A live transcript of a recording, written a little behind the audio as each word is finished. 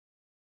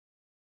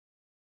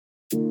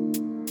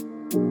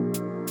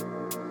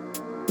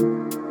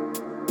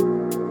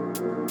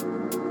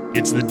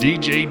It's the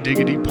DJ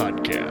Diggity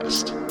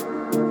Podcast.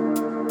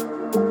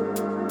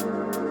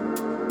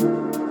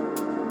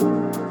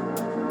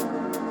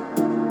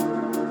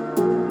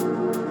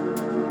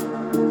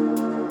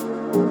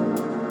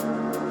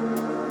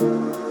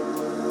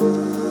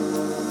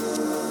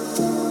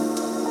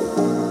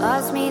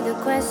 Ask me the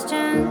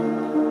question,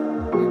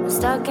 I'm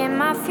stuck in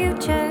my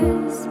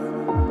futures.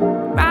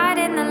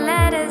 Writing the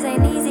letters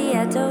ain't easy,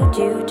 I told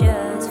you,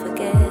 just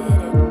forget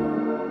it.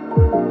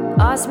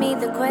 Ask me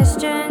the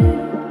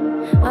question,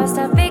 I'll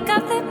start pick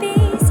up the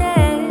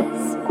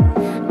pieces.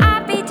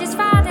 I'll be just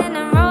fighting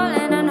and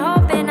rolling and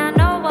hoping I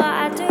know what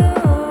I do.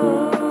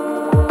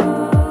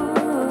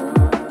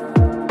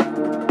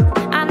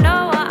 I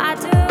know what I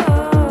do.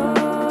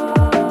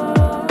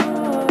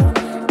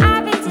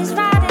 I'll be just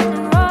fighting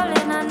and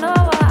rolling, I know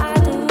what I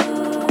do.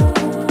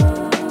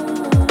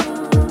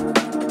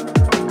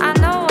 I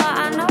know what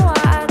I know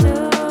what I do.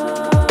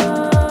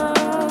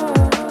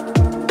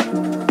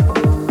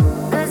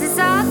 'Cause it's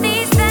all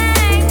these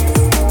things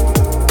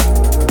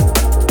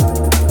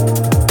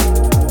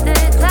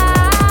that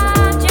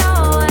cloud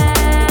your way.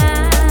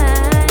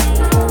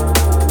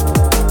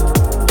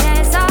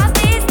 Yeah, it's all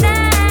these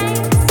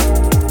things.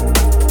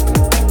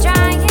 You're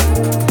trying,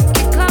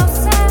 get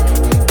closer,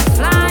 you're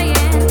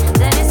flying,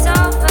 then it's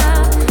over.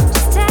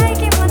 Just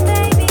take it one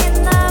day, be in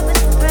love with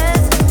the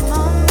present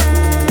moment.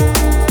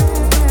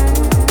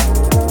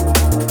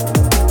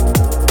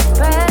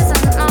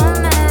 Present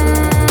moment.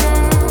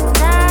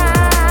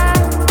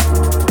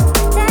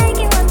 Take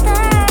it one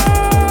day.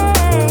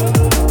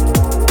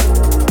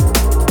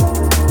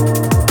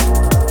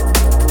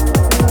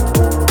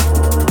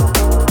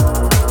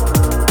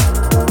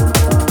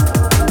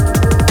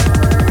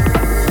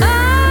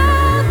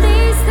 All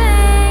these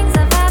things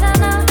I've had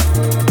enough,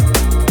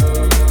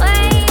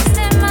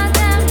 wasting my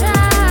damn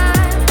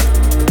time.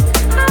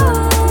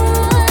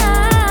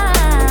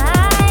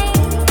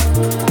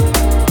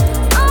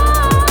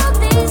 All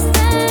these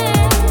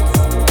things,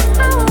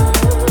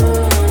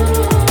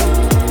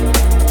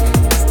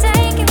 just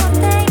take it one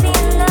day, be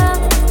in love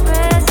with the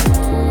present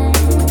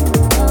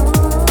moment.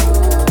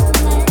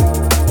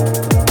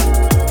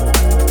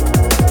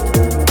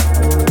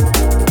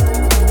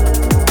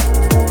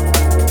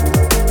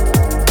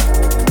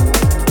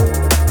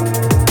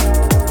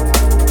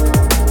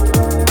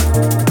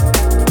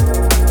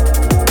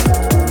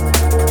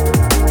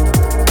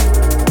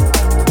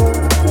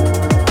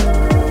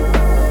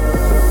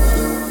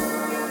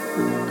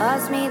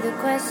 Ask me the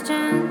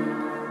question,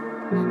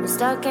 I'm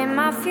stuck in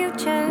my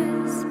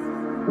futures.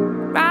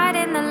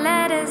 Writing the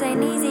letters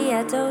ain't easy,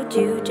 I told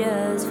you,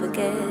 just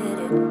forget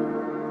it.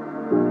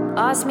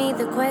 Ask me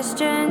the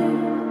question,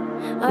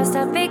 I'll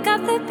start pick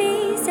up the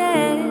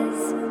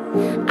pieces.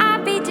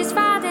 I'll be just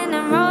fighting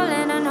and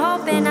rolling and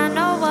hoping I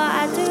know what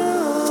I do.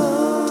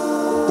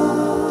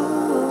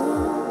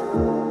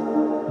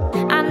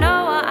 I know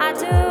what I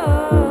do.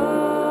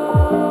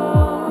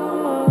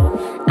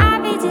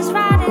 I'll be just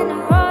riding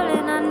and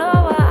rolling, I know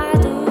what I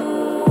do.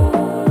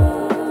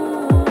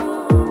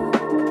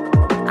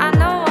 I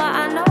know what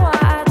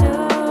I do.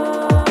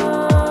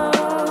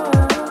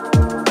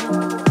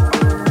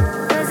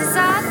 'Cause it's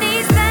all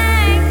these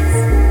things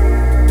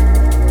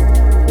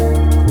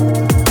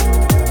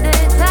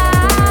that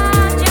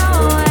cloud your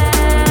way.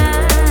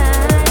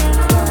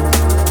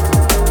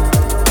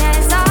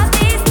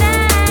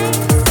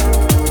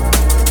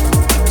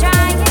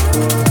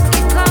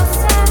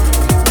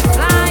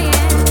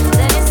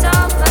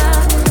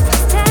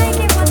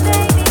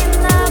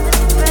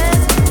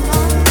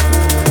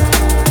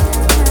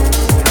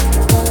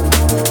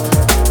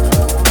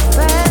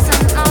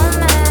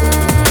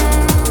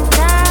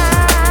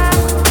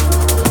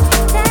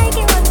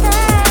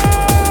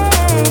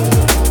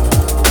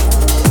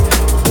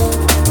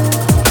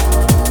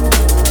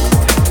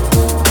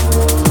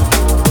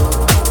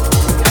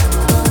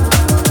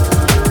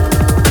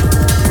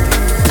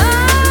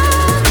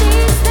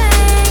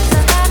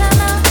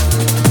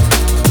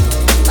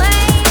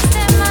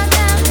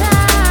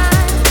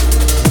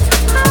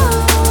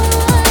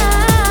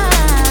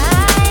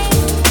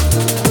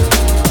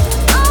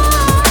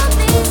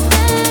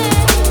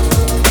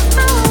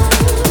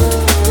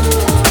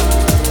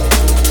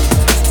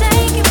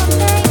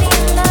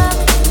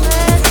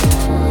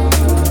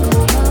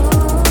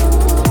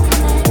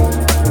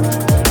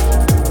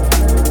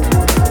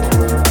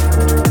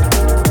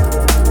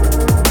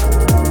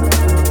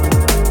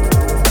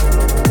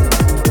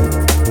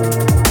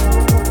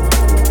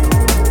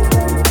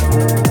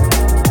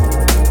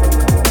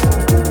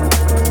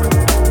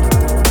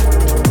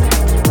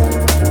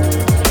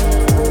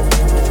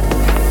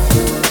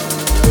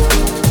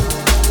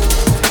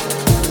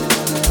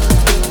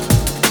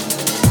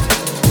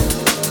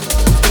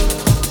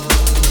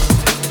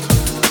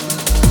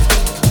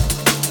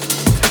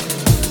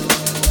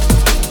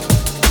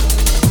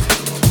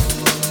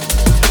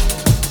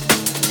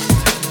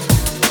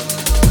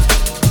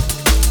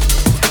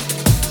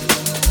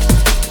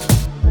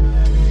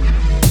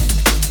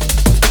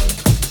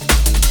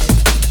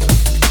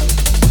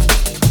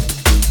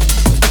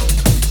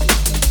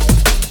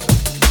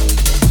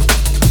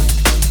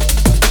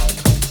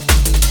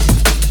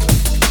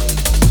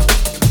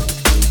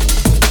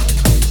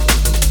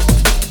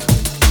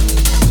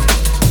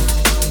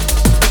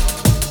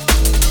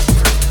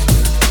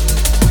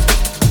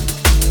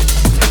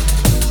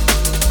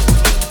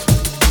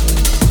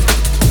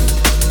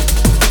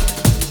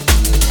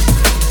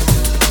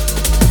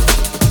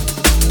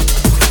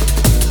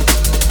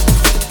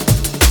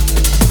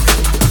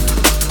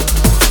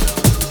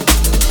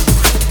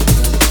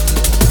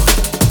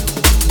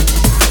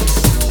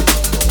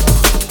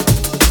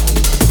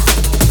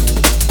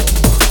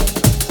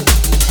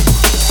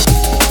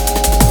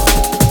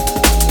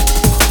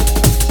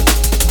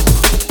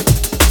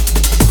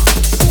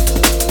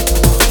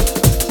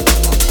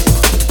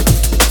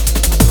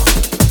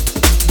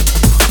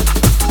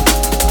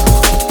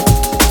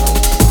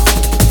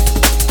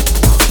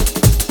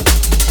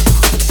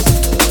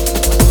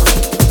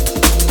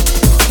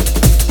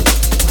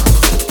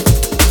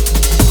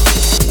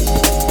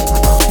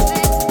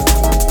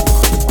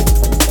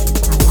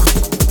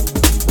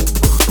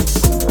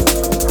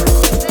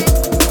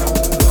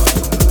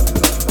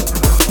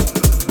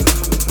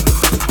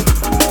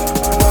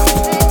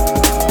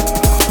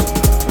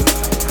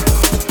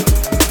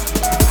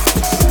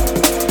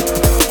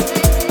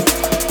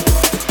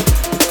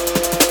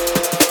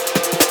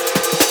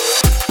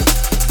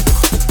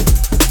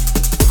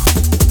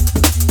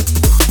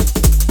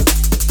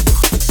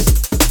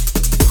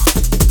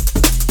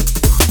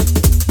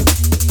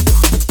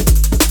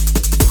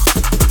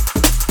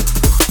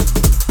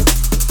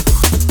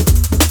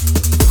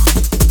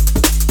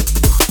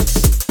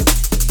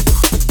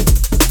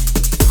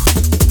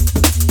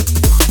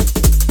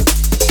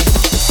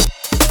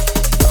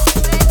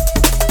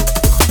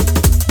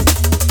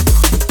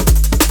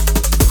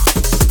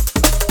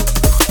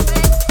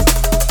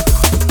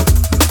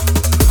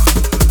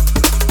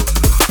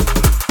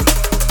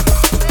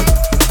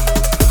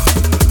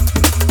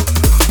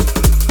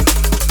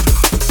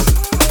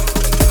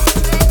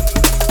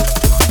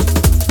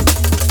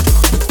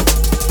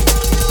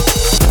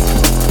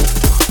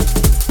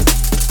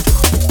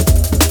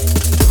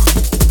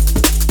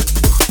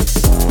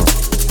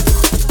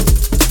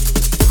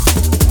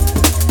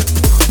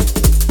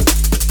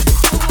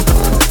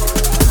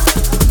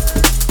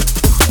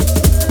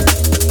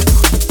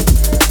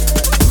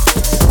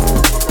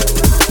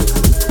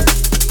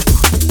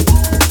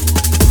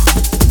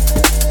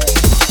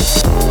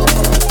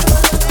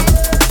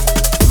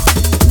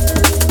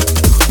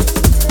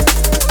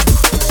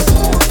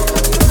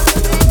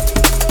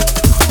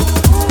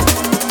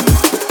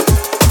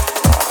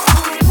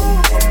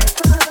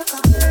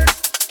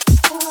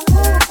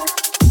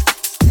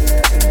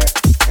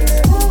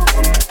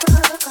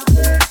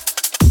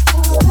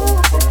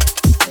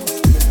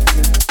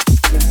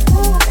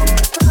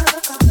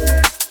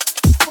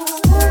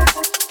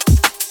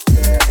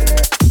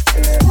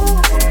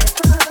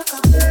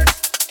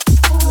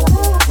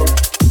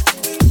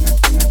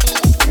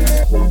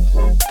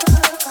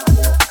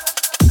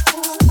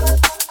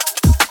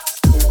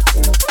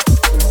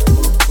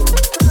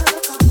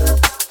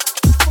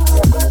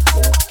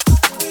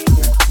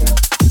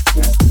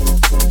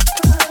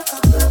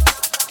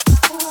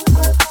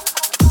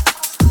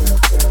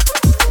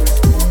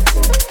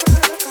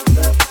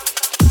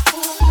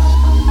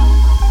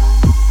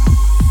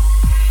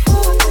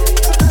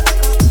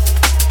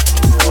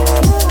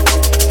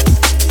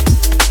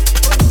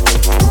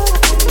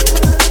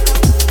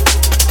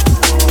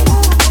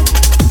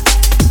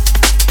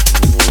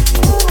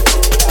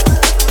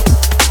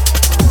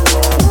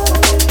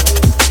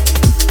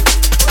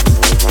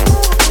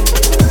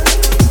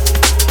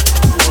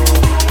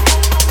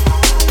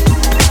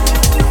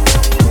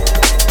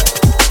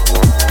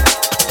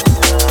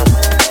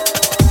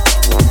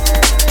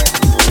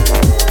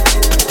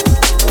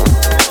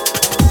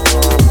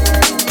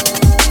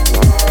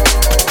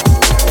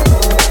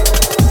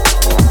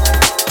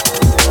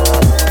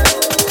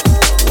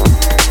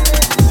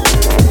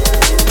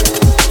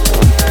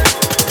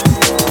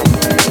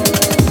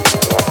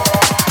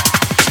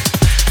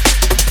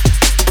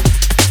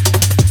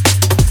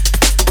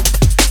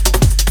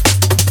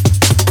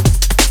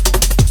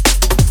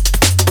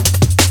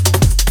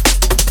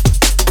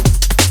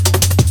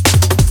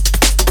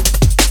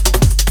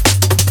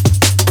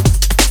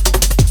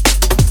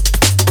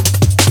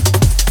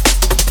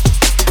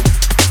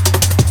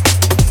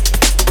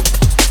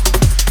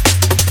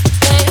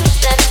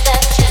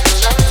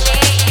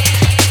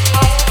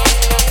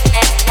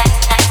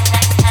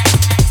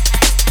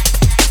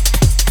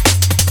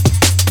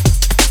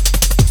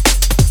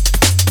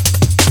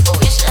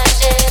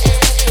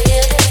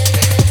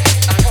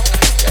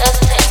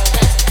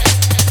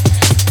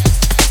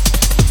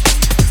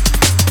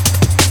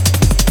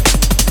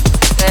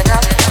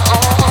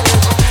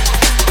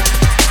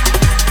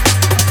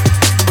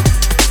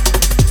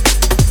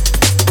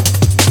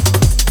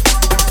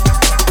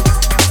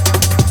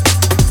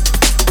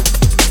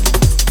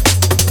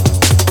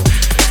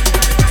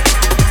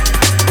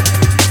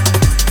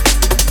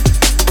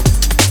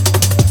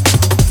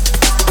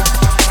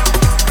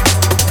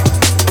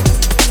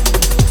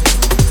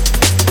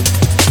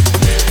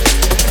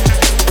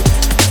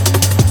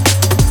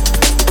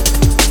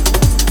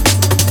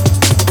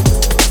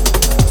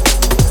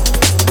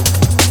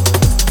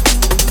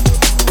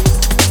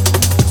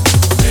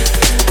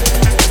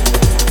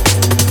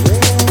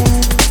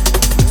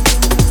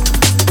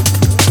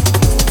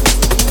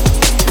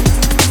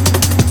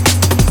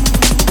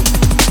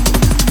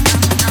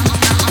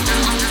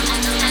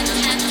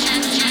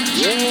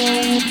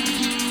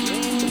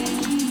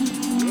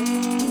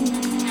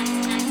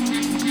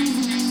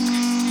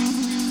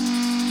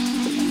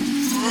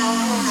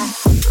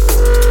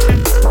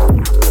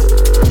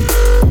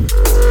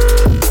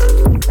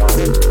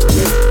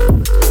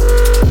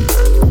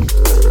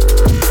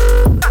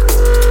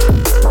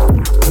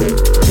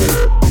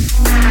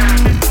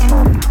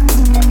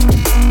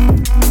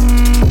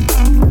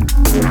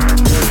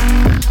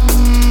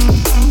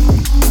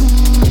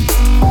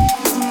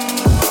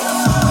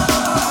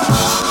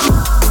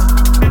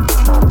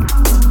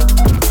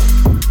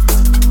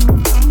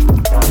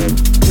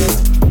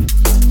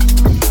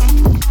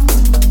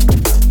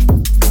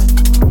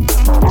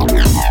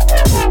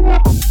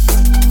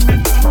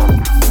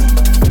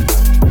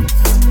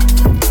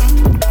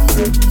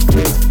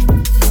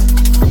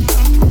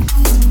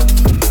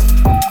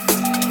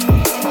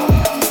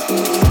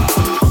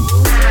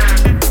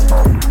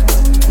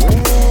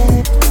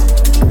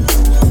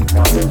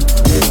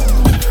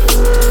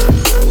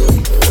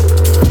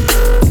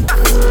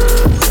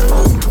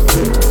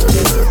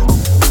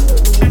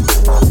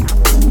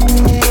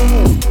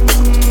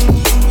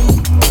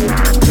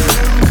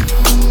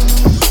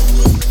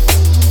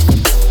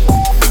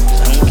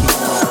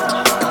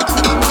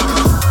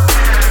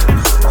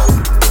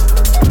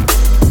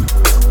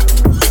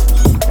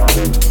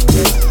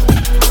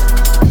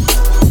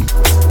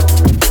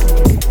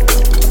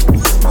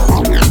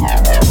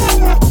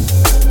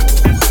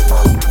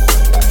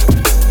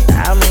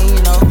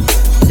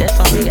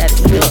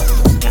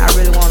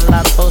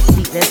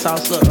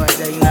 sauce up right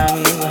there, you know what I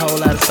mean? A whole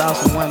lot of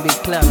sauce in one big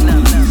clap.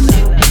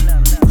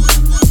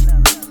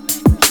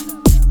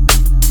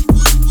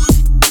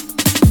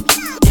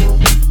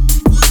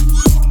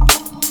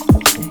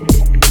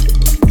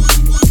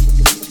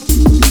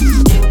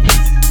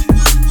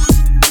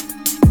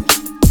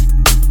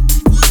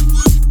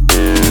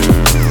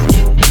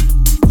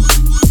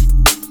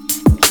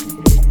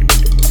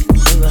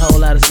 A whole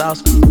lot of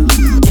sauce.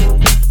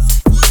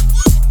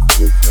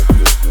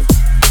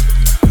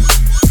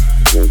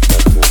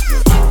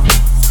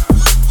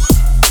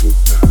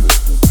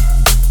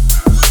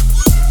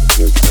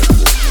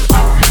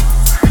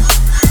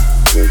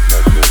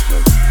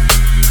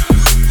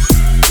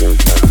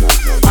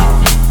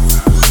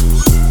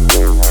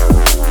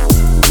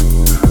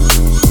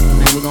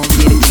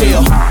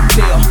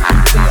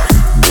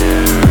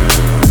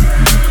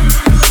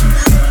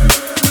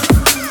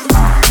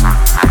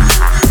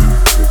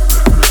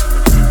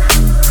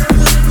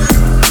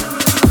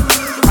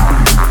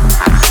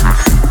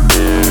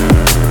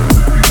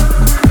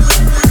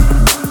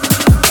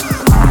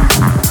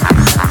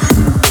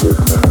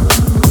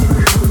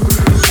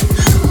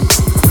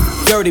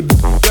 Dirty.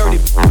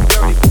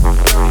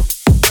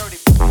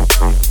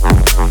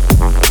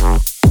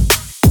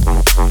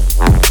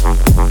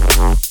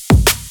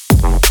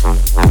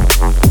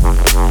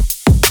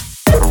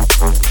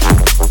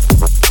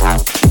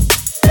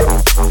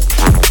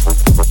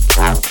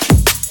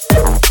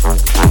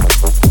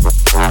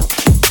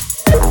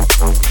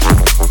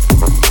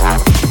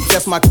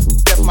 That's my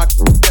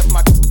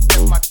dirty.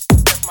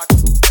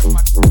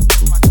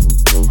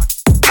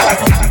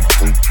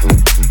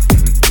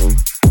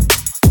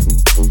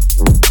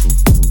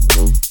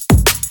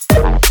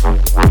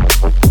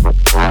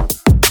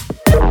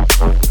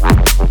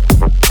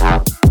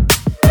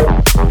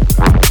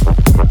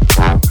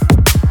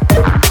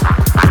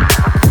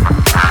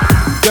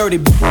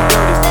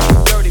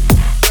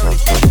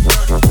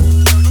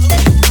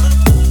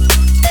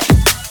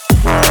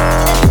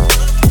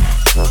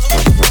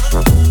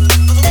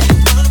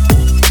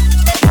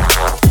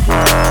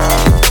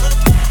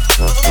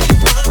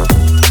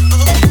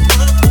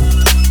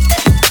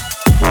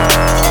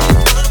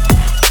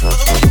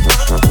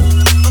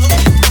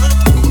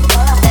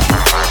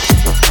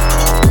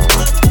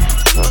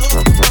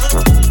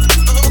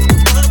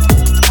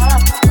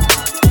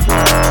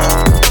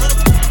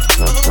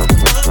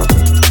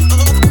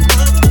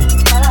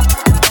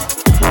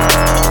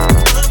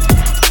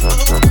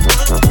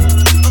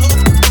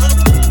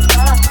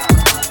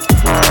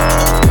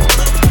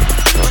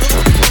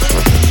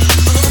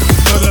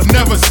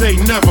 Say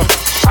never.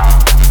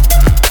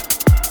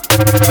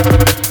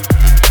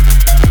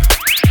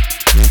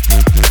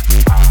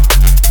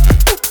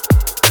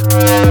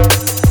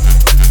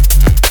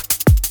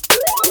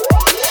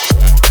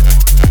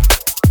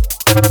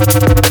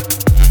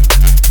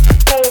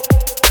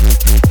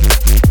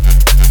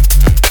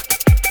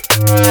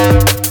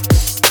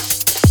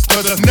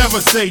 But I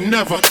never say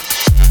never.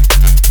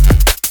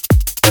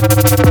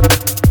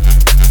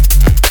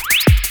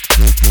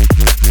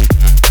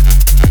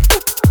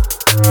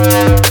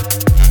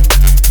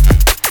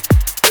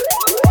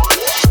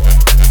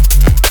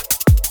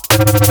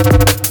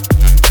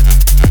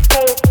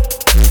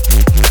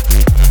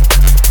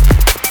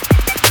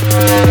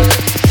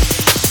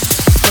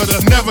 But I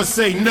never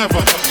say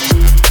never.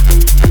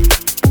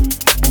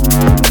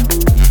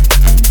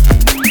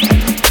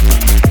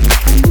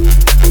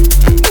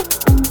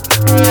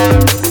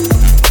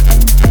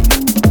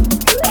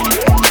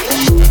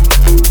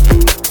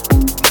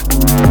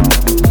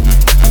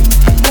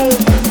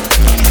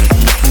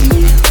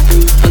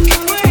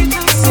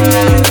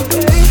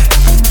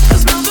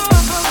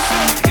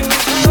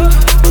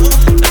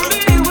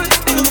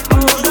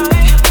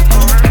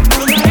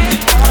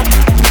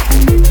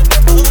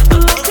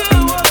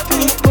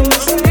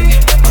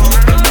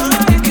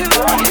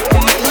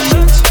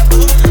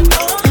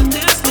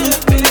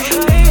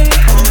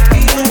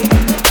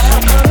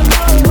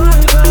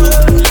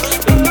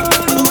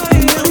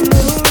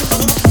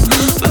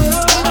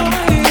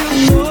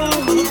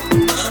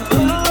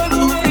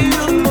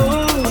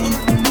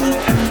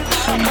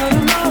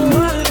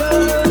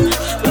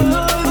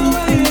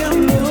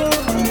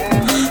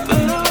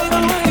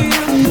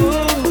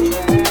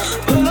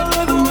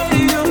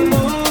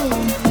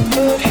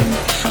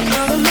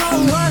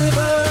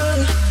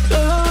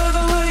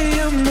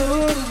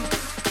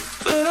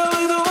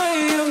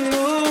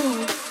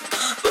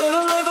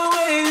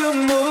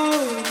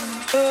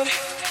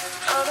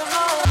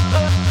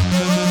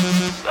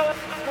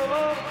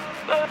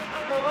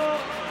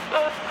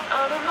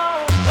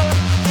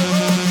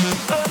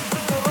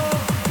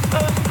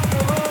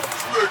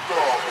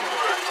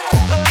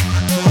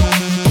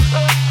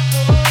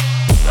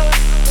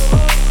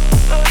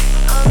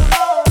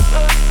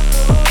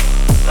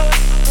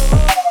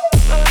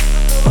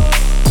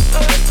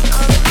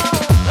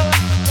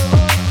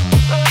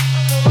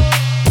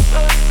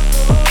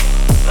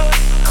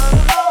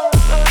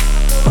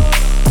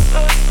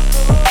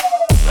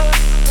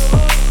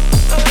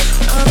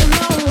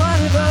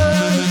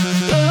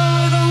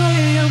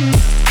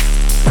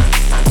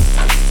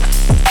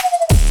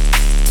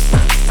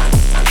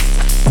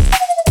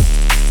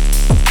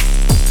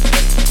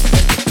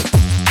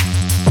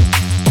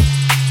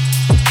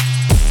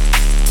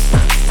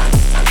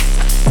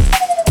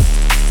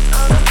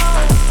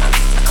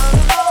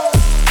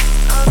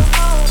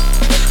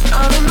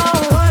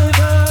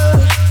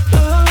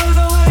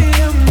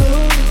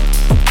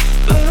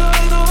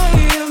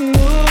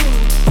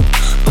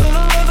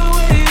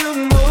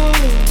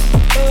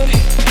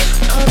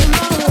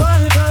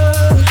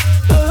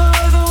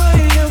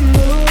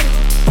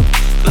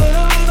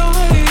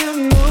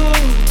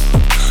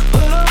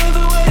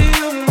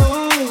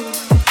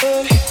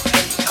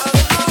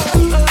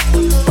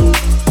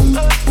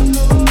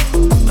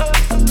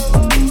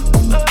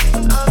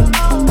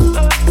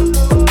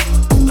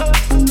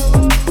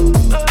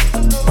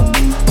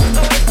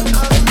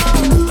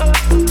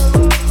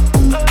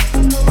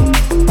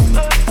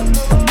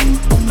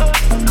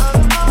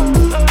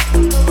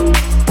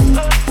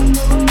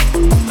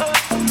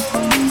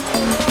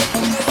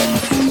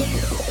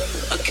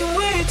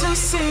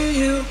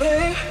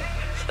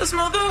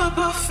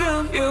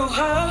 perfume you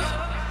have,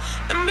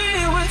 and be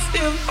with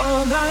you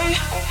all night,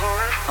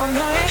 all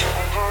night.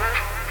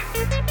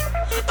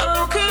 I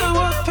don't care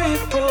what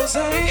people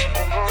say,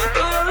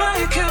 but I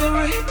like you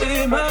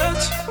really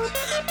much.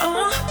 I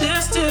want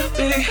this to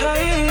be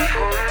high,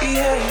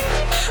 yeah.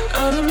 I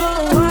don't know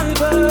why,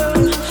 but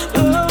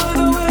I love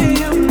the way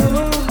you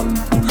move.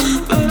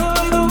 But I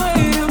like the way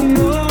you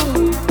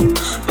move.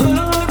 But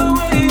I like the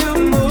way you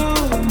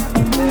move.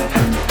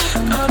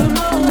 I don't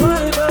know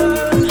why, but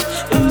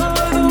I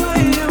like the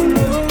way you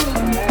move.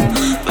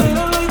 But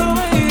I like the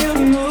way you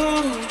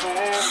move.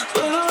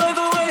 But I like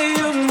the way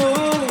you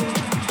move.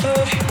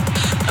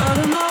 I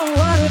don't know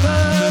why, but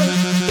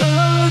I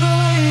like the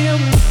way you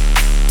move.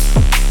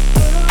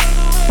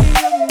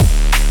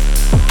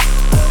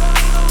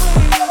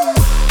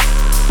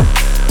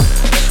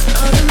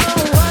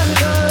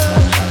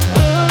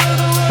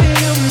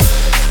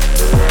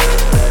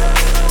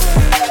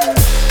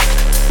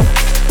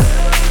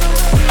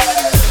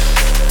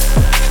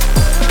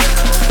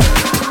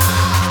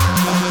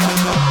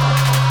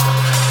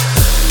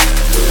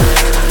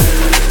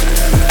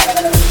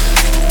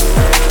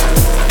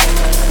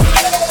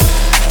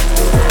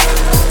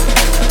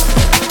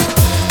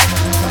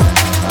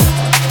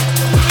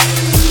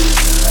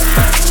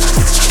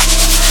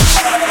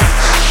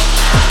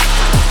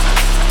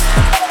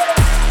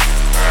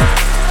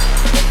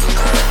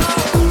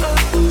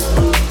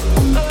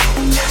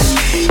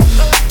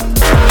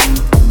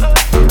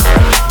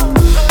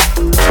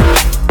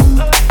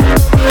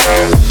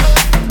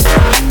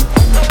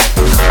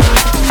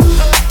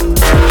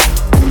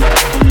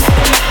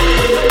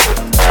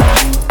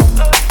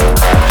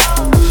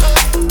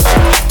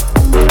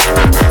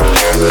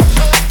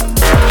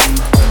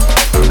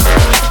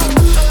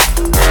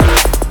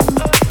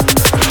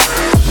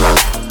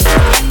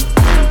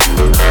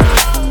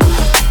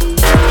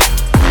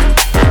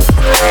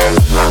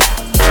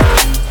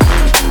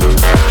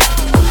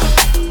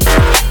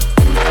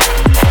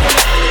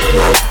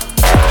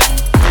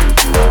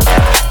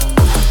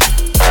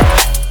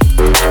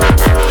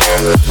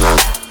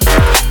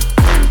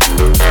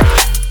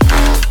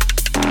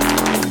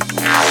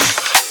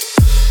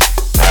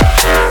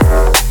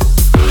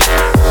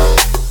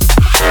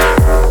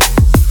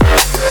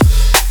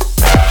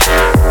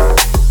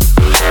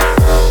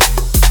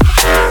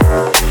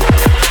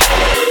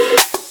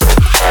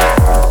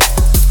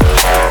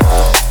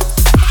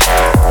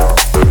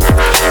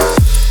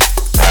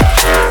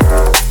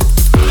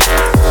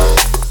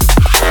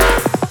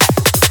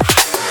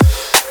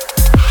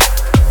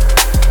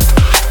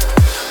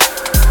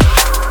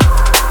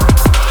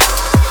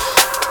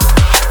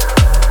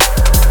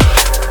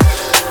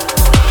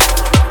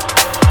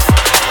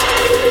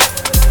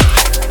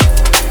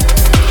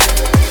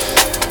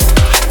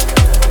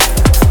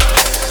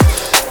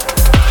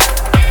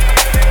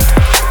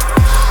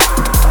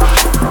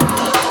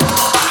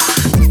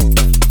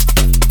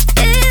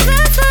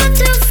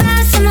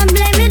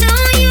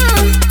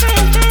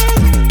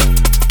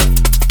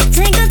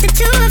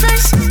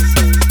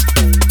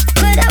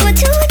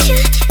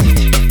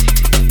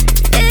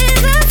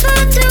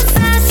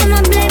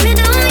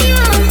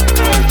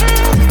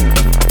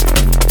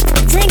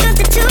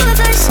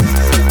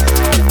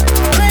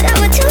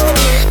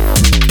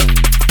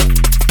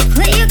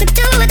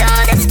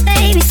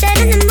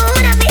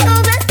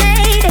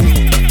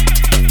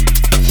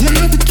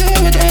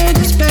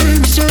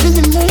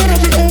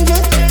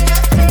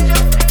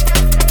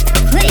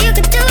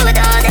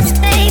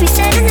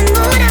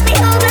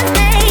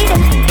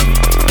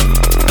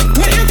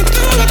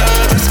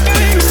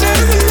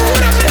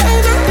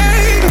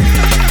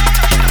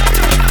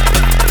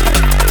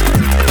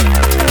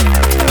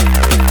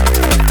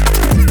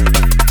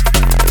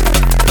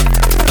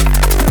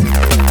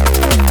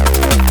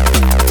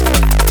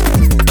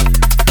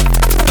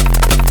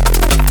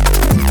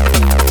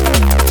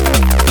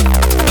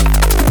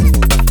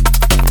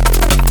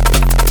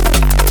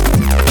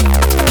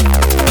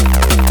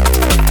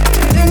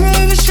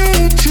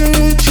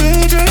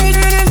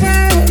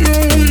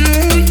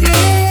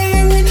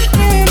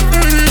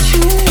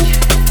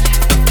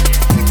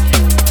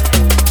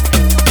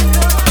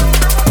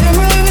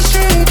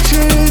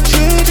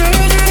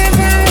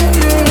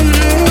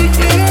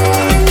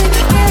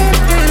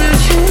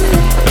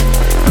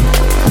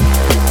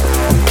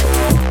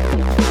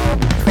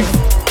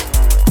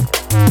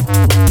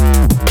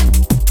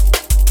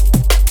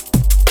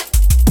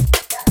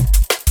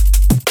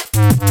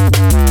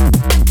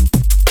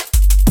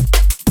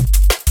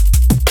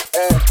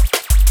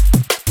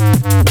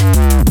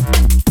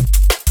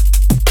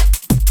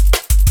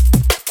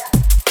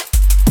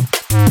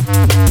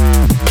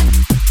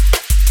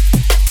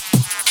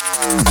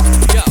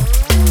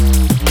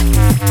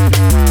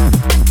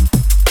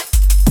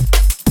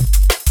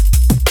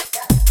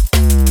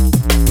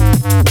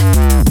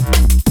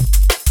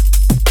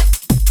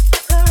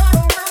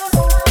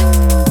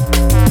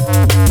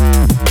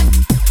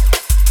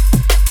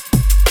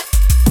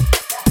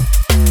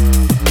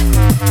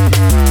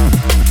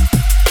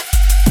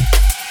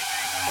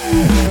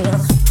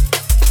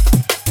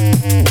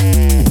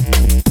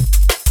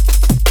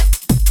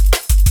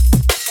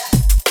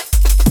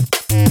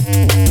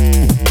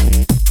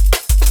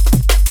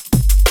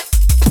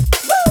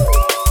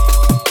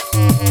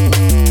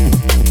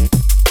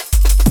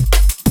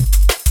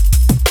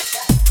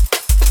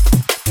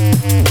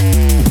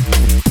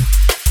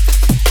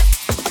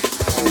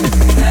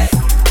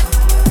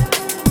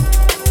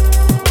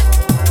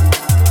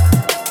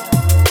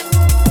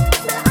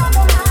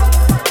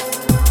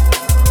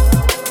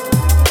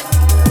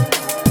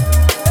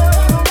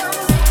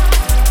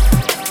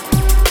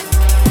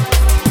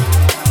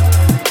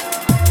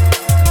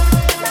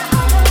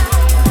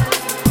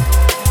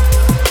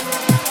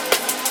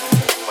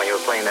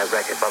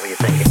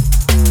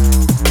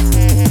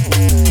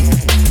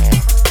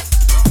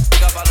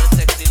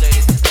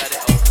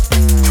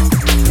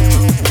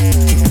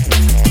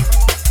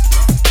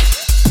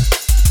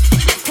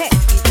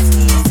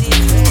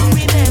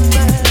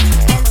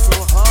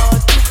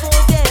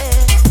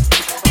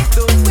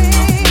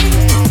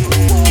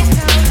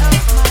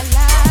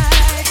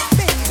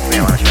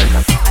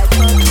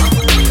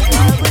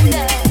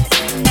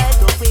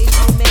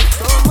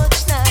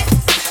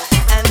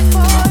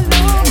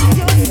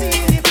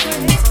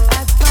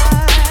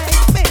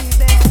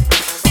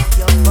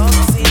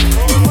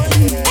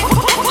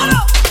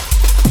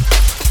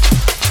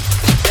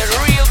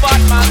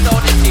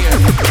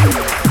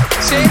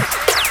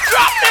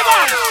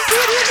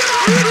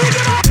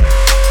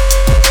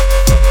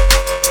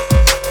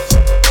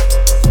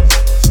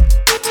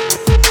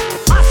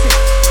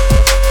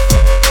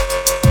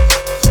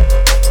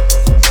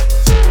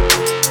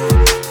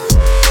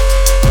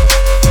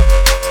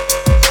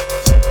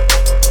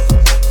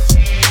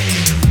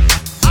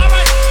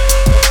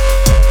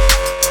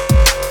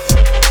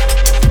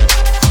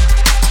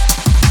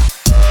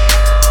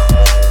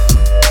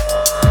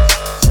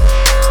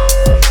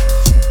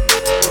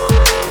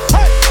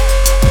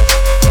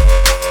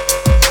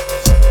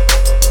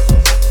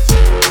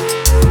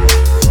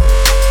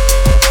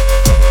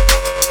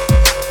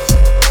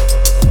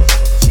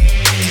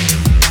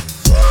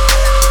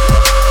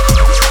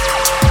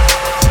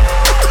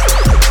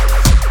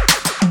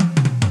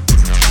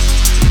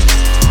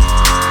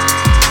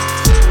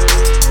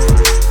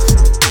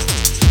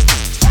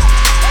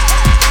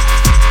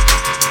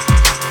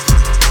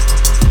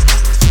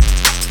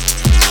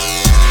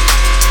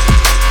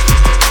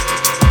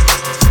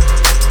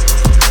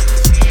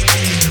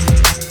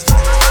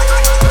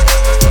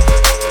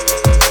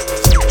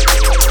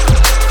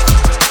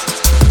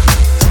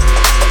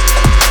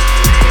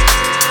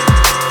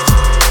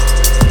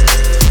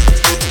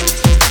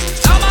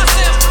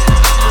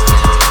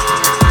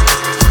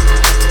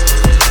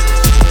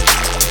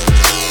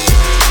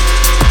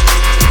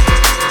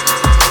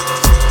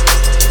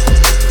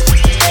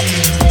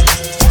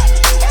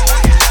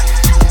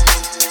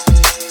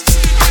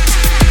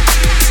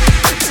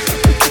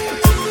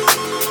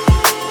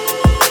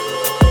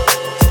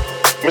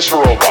 Mr.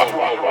 Robot.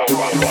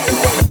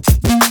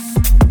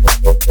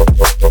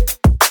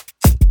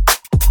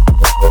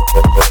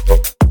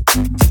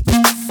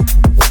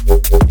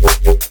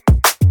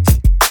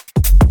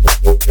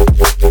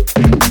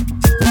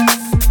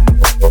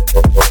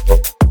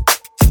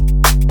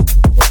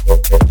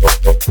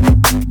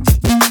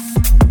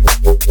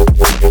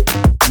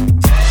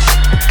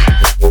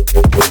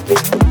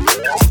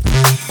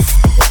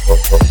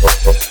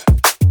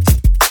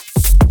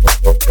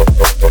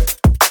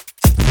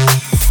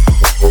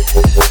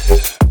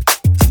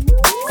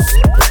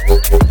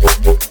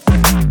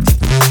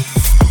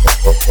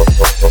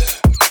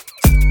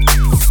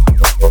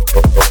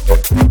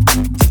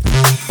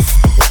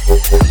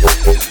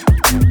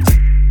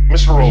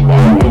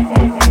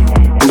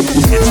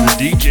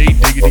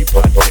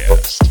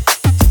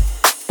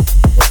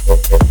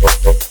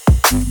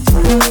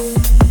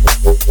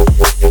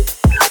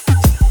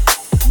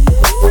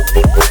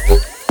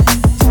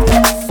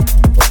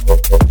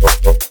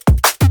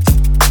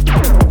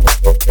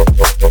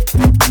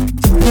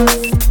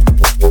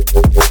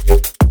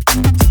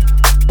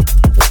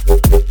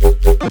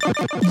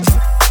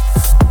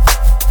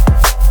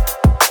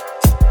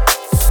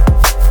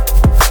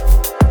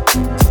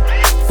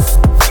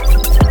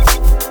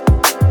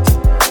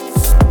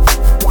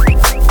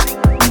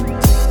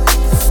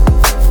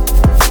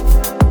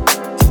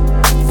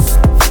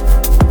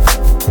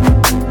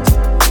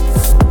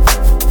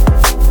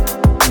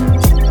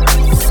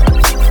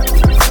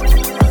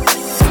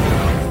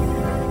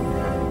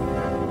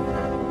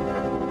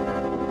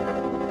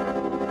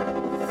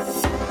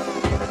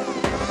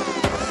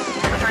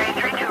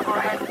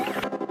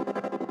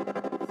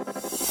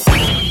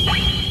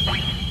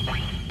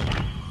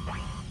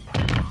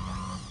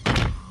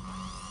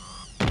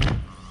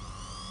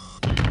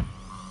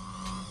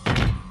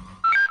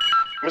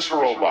 Mr.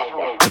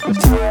 Robot.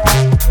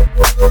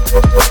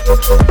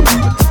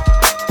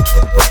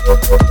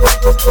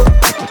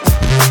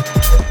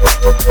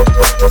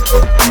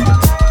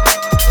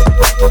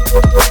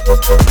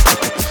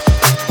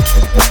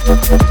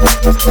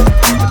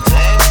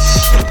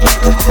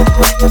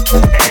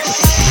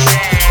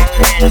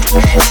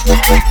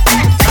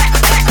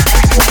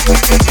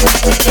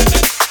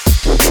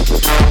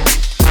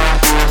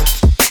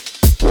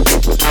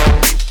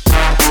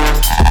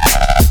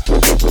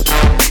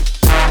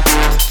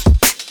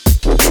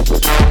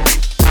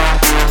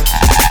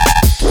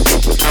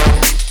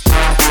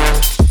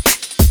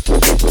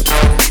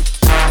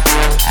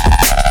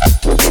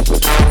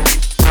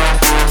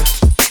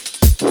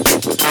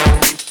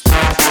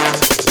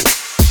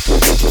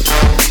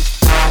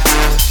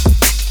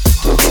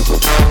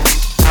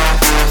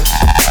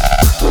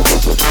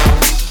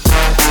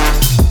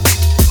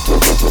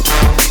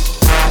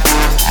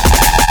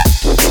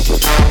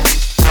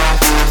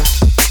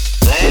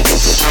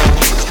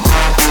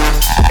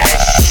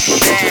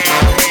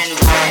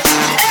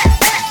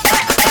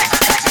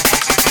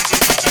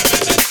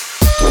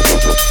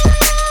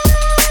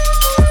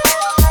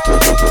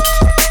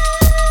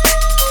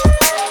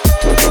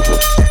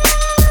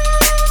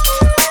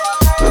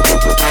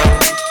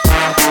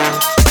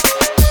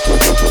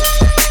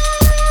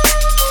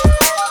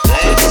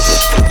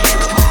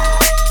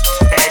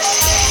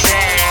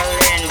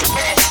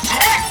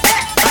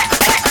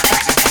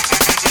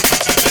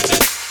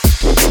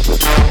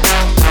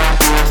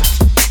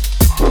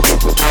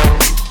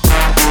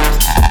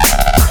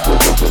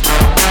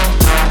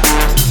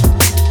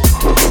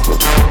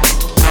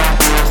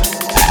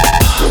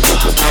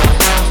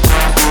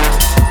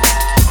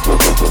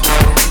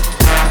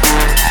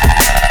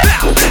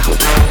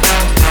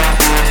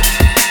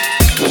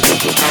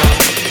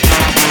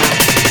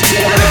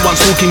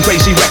 talking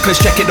crazy,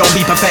 reckless, check it, don't be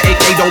pathetic.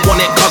 They don't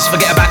want it, cuz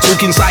forget about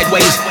talking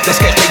sideways.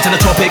 Let's get straight to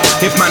the topic.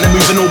 If man are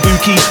moving all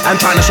booky and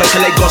trying to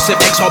circulate gossip,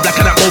 X all black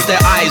and at both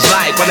their eyes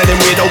like one of them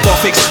weirdo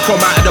gothics.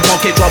 From out of the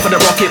pocket, drop of the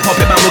rocket, pop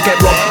it, man will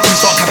get robbed. You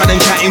start capping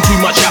and chatting too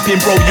much,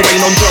 yapping, bro, you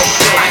ain't on job.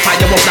 I fire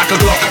you off like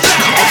a Glock.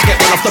 Ops get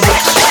run off the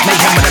blocks.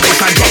 Mayhem when the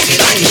baseline drops.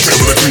 Hit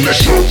with a clean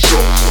that shot.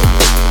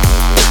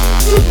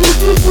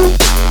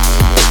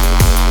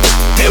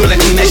 Hit with a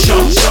clean that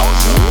shot.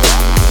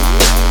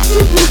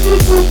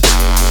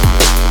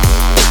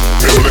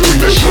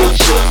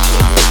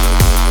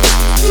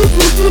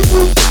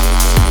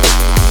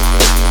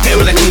 Hit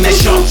with a clean that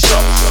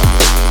shot.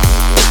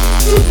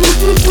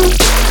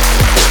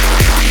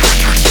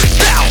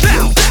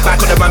 Back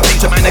on the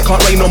rampage, man, they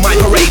can't rain on my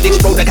parade.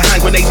 Explode like a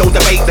hand grenade, no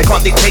debate. They can't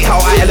dictate how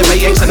I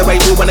elevate,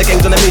 accelerate. Rule when the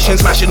game's on a mission,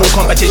 smashing all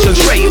competition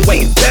straight.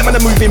 Wait, them and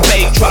the moving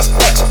bait. Trust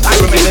X, I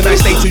remain and I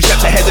stay 2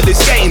 steps ahead of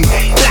this game.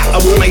 Black, I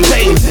will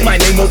maintain,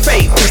 my name won't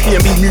fade. This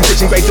D&B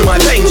music's engraved in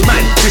my veins, man.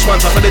 This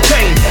one's off of the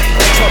chain.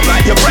 X up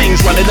like your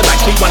brains, running the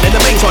back street, running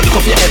the main. Trying to look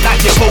off your head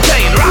like your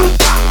cocaine.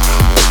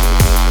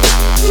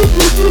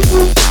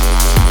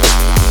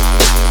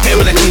 Here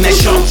with a clean that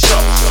shot.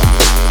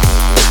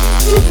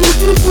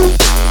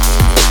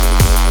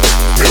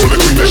 Here with a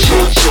clean that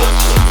shot.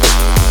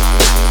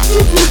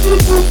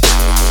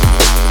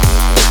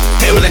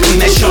 Here with a clean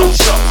that shot.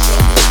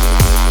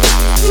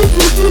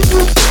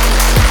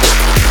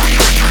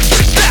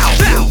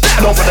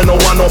 I don't follow no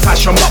one, no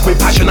fashion, but with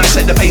passion I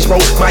set the pace, bro.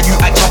 My you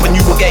act up and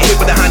you will get hit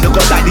with the hand of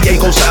God like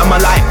Diego set on my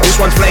life.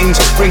 This one's flames,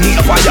 bring heat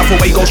of fire for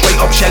way, go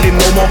straight up shelling,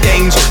 no more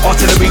games.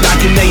 Artillery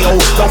like in NATO.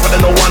 Don't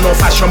follow no one, no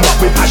fashion, but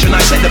with passion I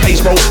set the pace,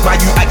 bro. My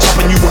you act up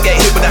and you will get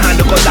hit with the hand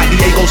of God like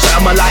Diego set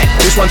on my life.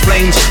 This one's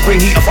flames,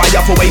 bring heat of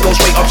fire for way, go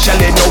straight up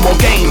shelling, no more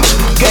games.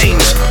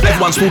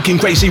 Everyone's talking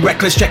crazy,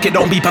 reckless, check it,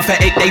 don't be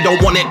pathetic. They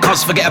don't want it,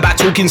 cuz forget about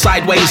talking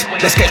sideways.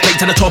 Let's get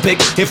straight to the topic.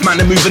 If man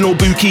are moving all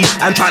booky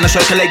and trying to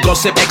circulate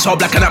gossip, X all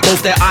black and at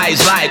both their eyes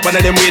like one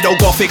of them weirdo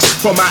gothics.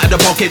 From out of the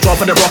pocket,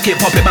 drop of the rocket,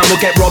 pop it, man will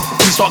get robbed.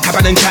 You start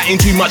capping and chatting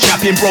too much,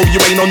 yapping, bro, you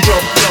ain't on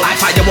job. I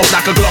fire you off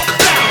like a Glock.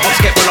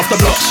 Ops get run off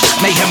the blocks.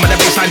 Mayhem when the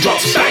baseline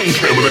drops. Bang.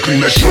 Here with a clean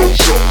that shot.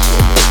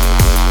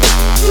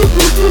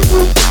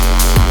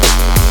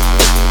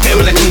 Here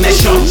with a clean that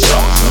shot.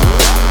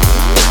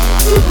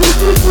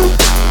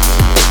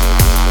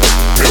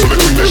 Here with a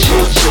clean that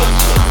shot.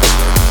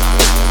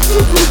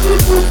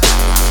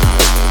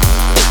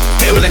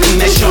 Here with a clean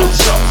that shot.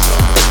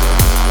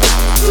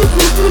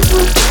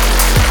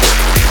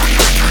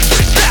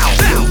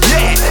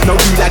 No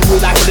do like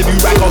real life for the new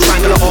rag, I'll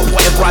strangle it up.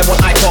 Whatever I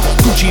want, I pop.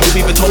 Gucci,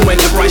 Louis Vuitton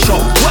whenever I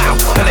shop. Wow,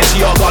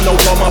 Balenciaga, no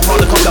drama,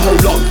 Prada, cut the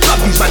whole lot. Love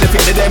these man, they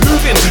think that they're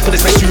moving. For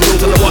this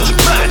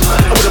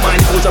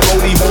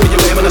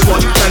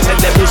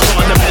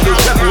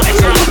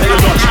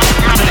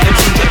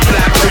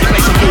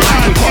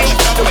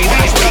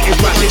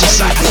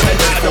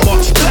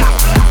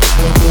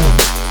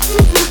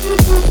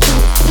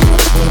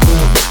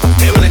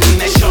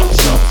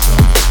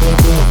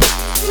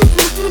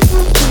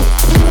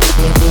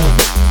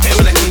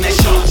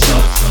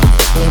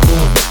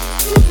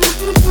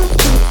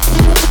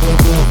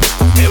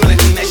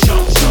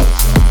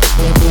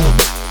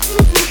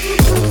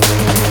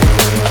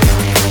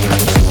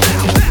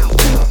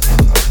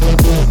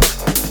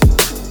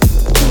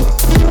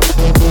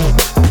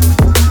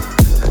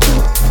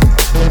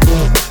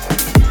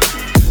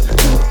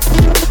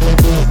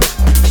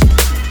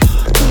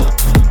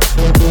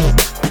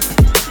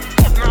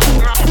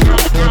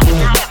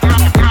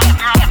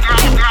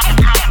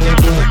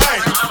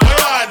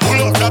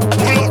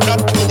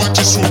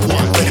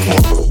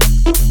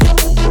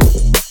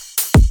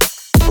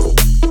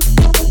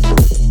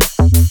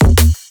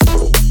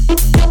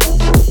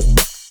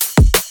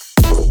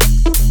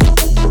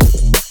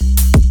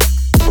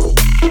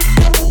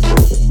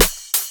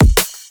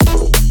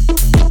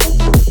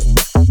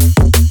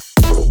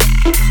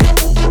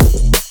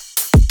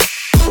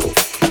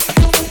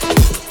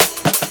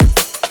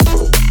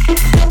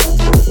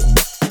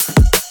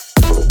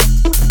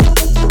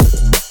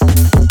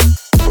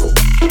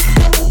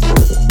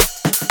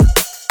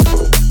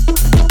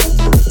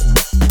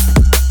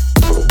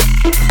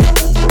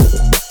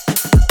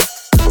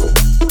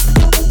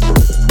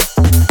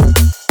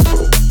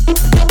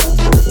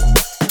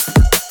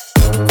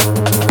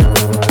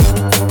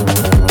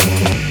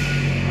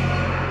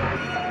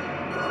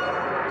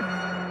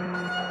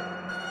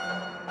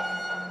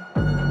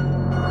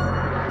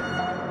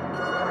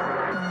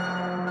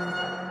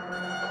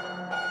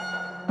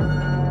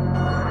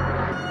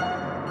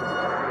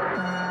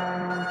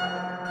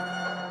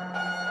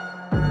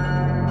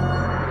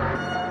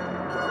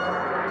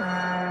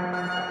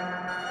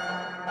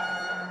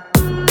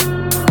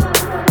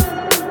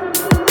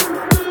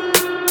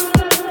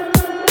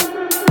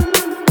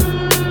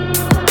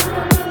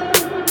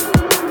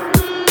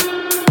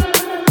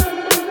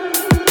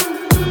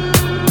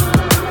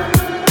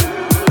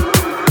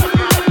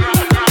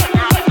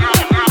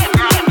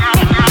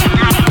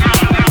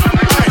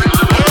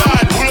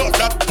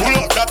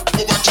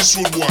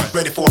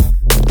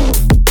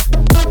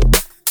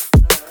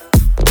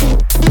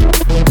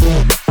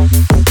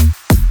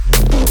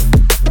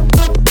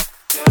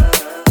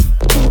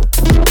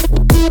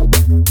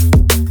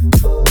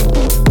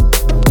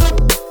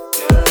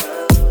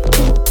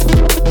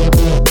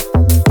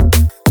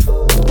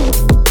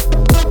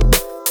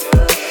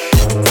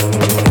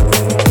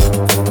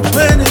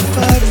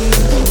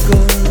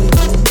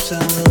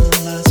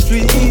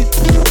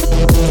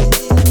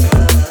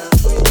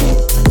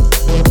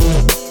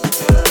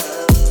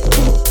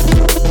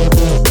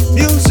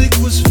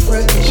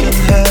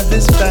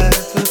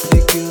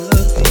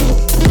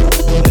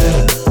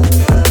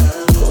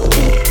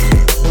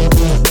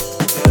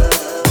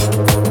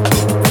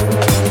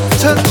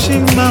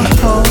touching my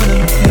heart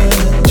and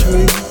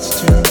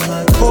penetrates to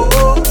my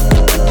core.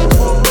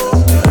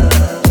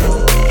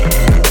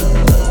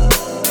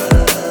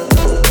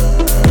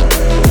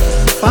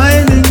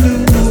 Finding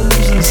new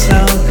moves and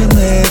sound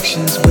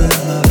connections with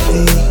my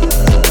feet.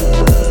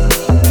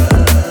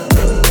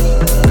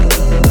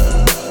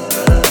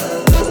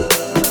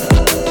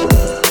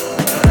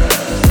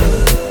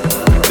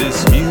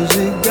 This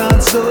music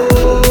got so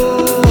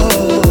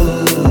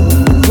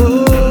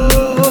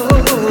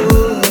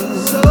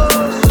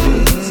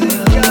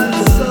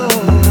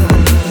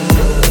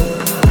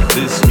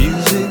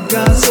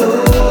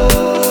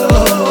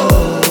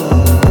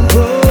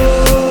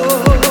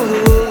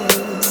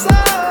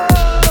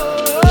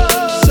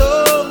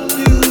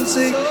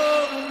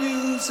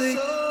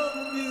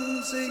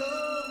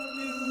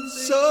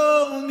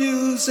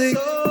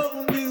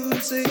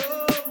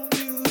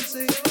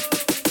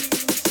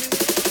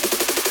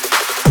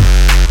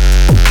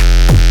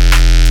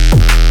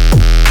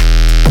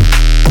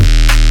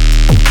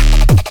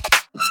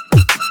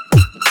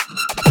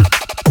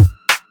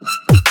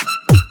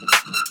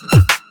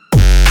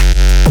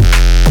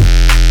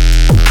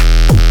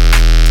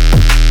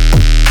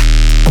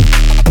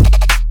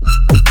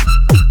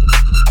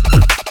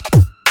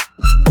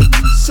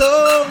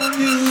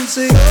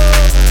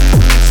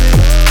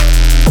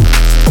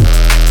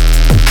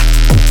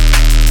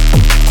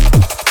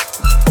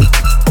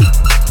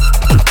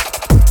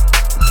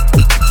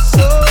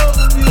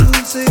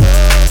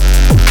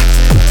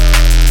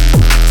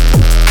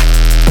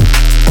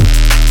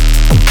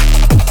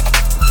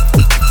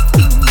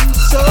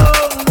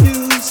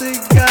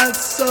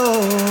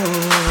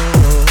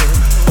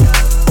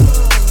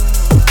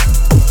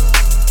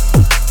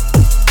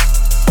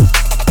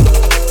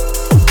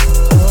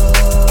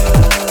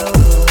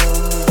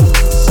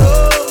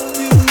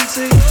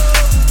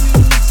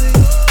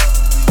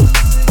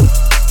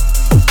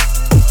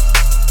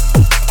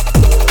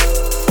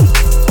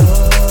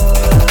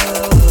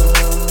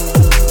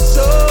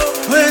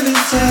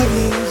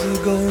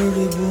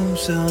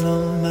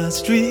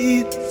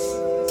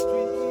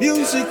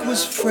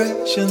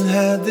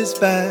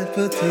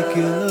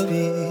particular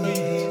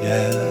beat,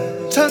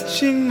 yeah.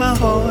 Touching my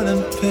heart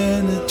and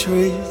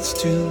penetrates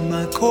to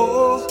my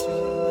core.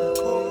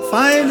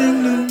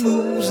 Finding new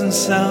moves and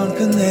sound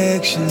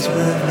connections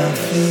with my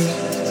feet.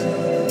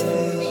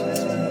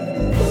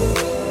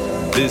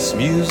 This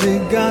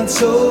music got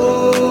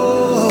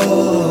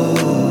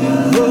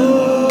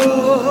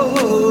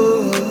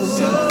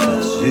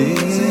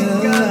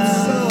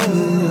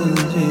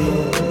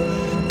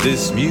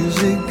This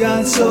music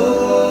got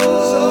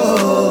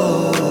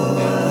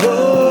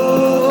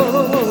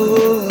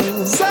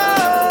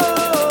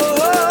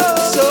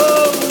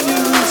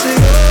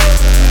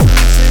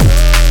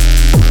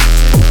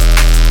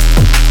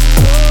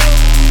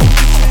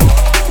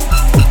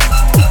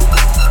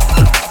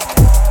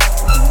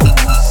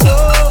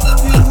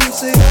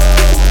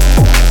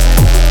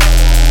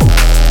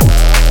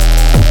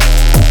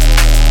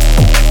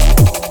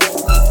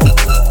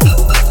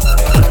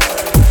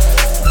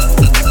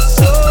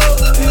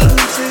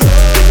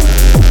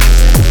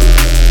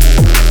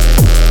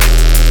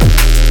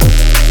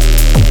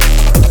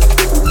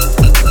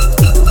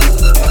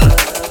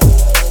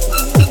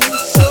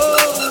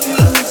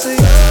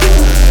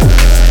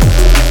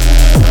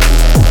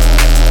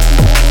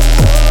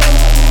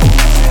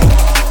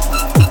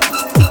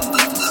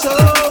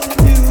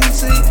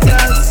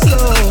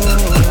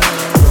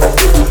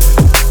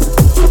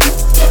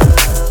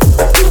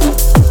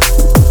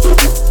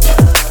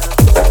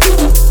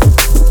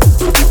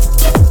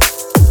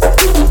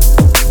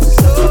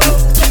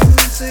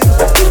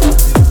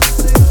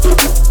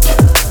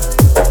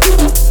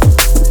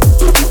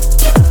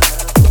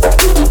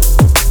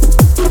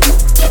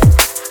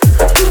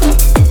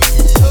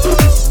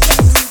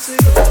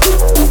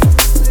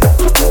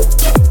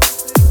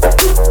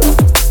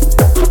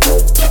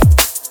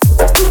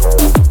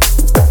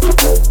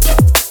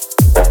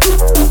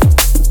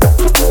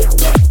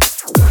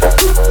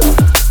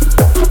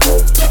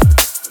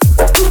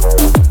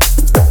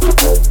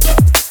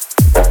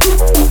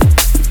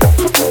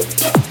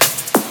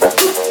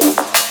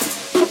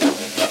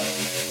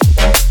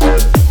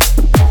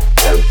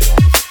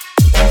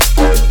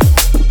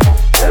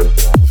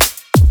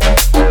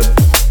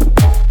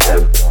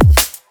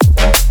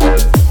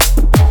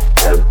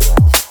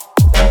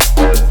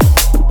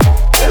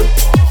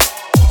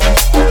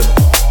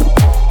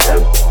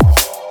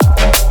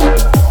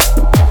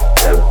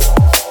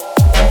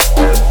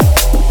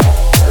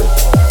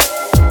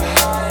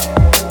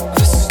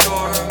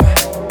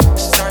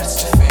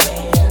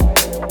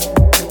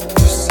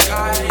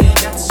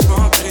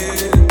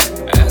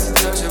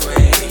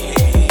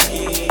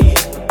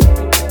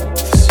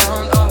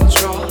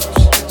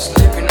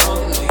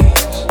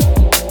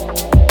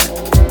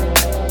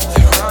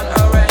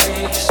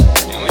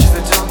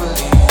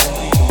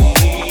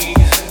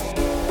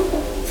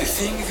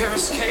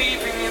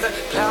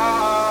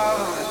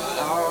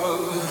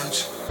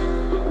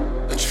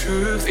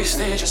truth is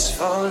they're just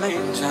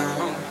falling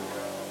down.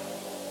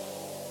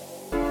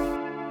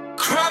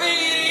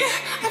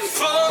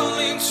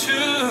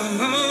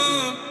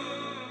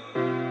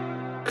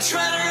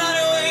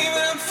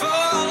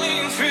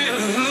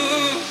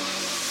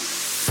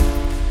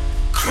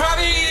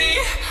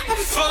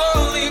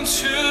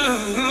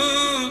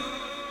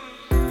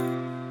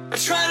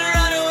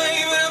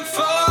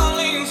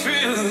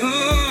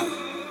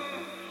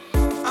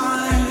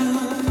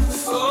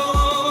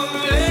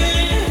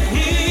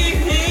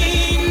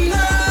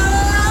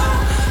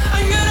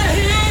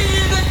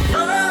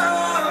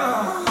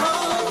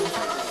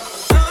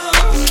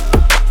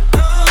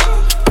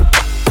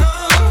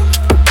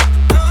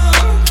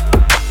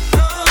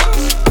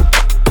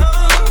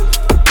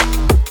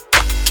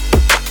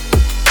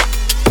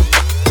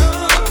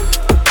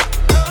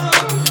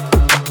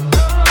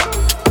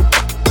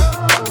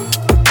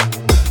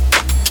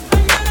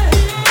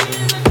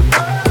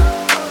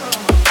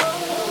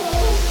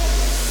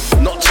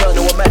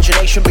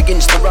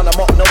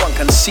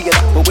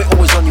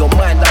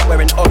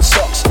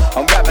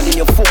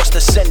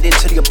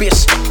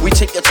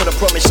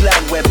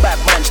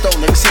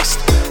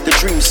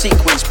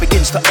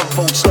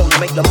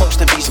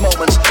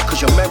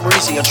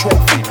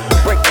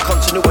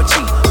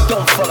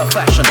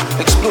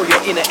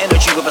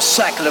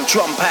 Cycle of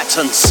drum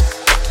patterns.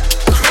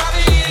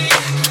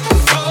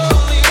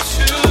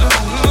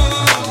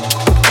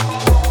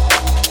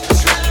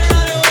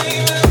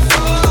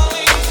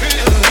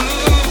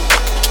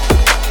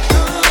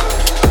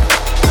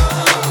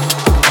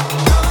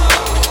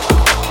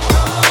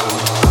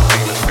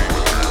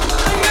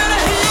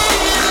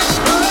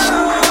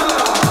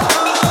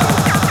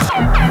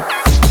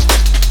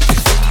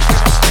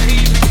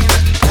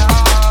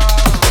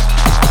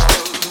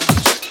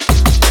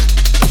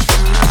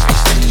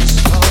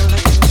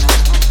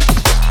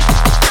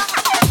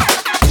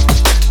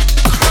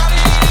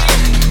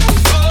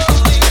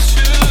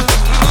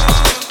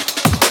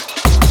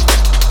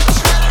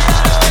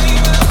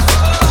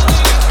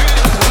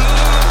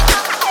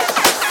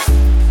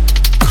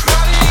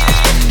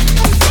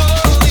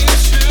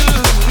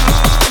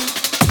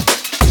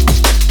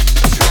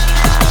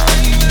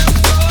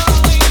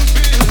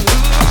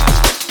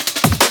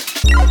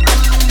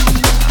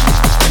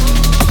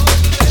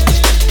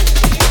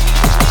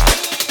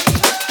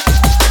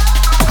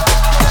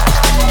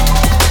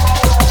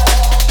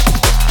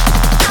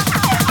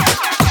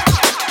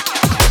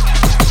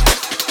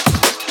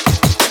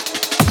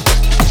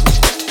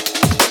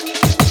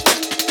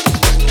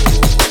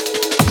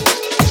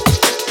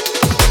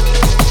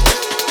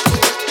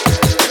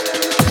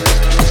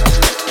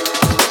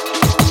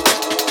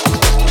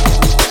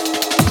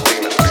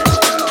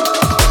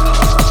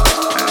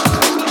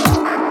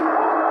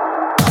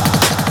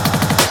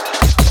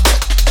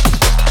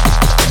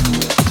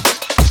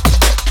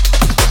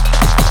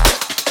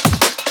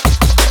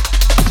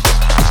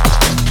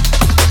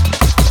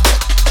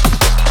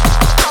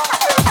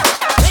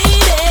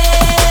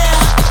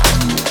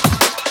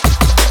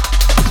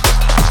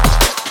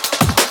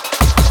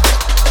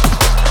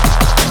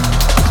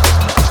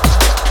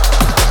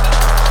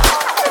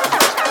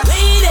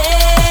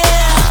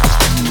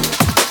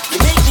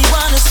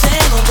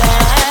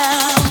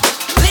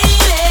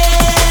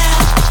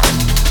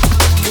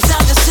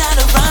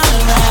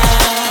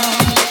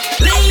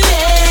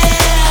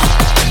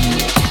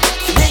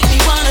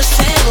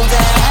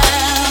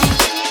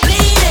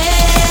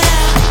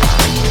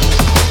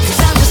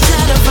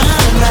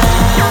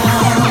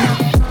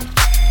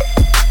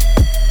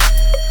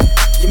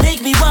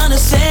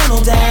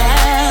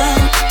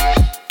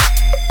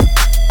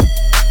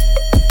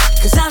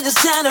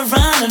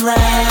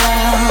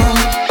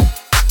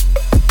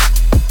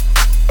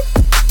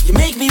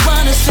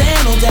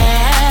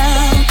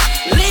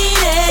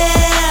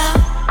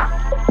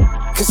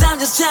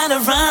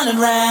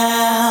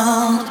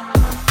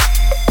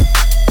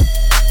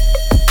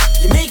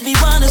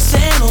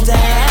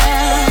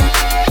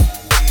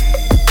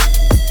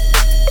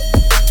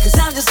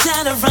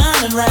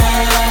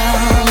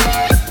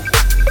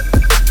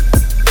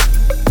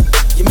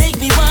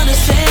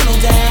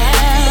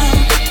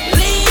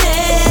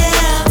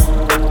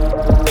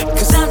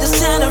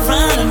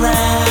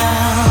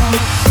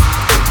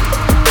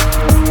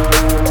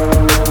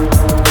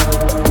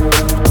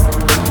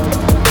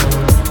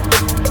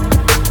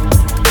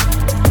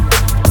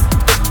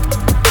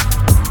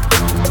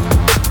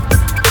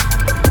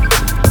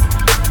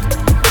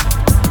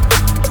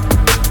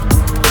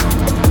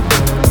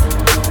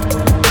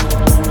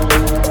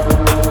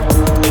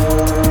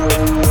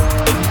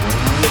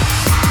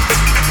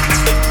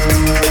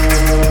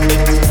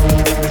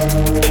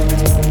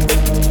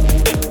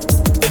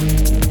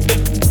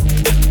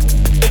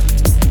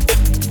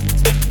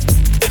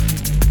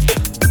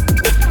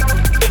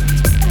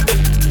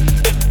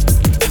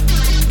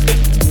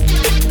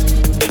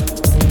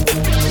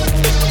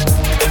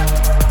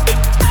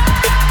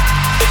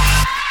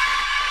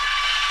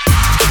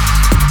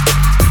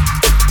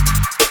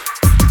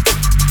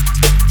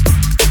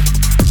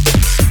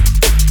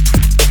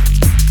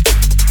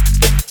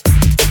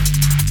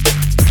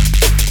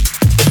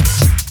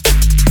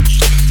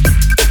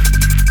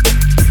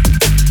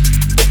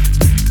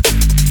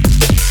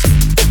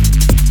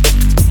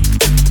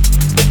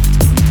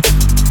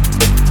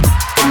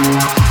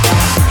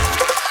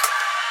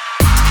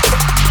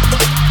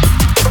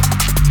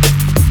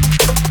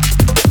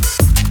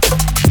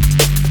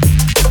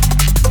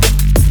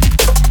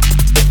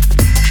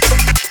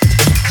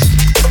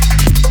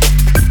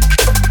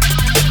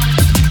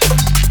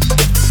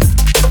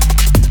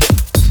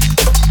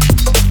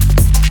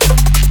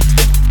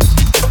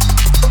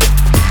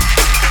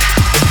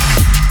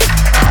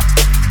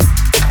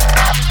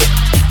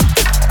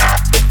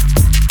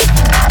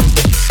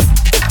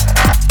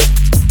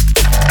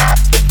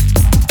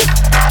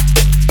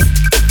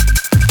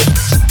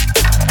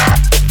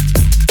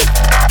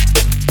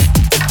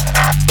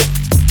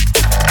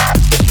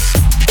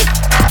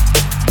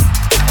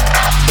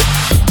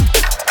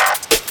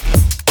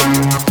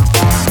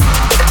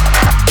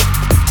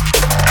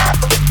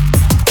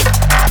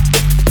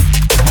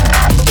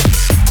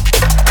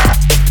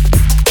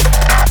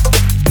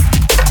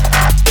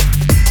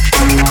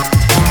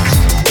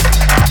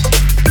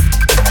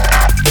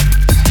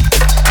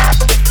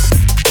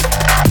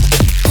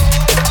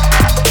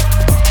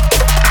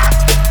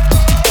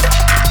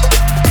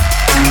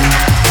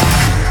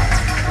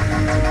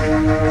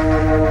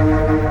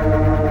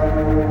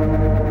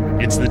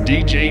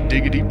 DJ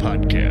Diggity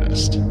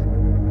Podcast.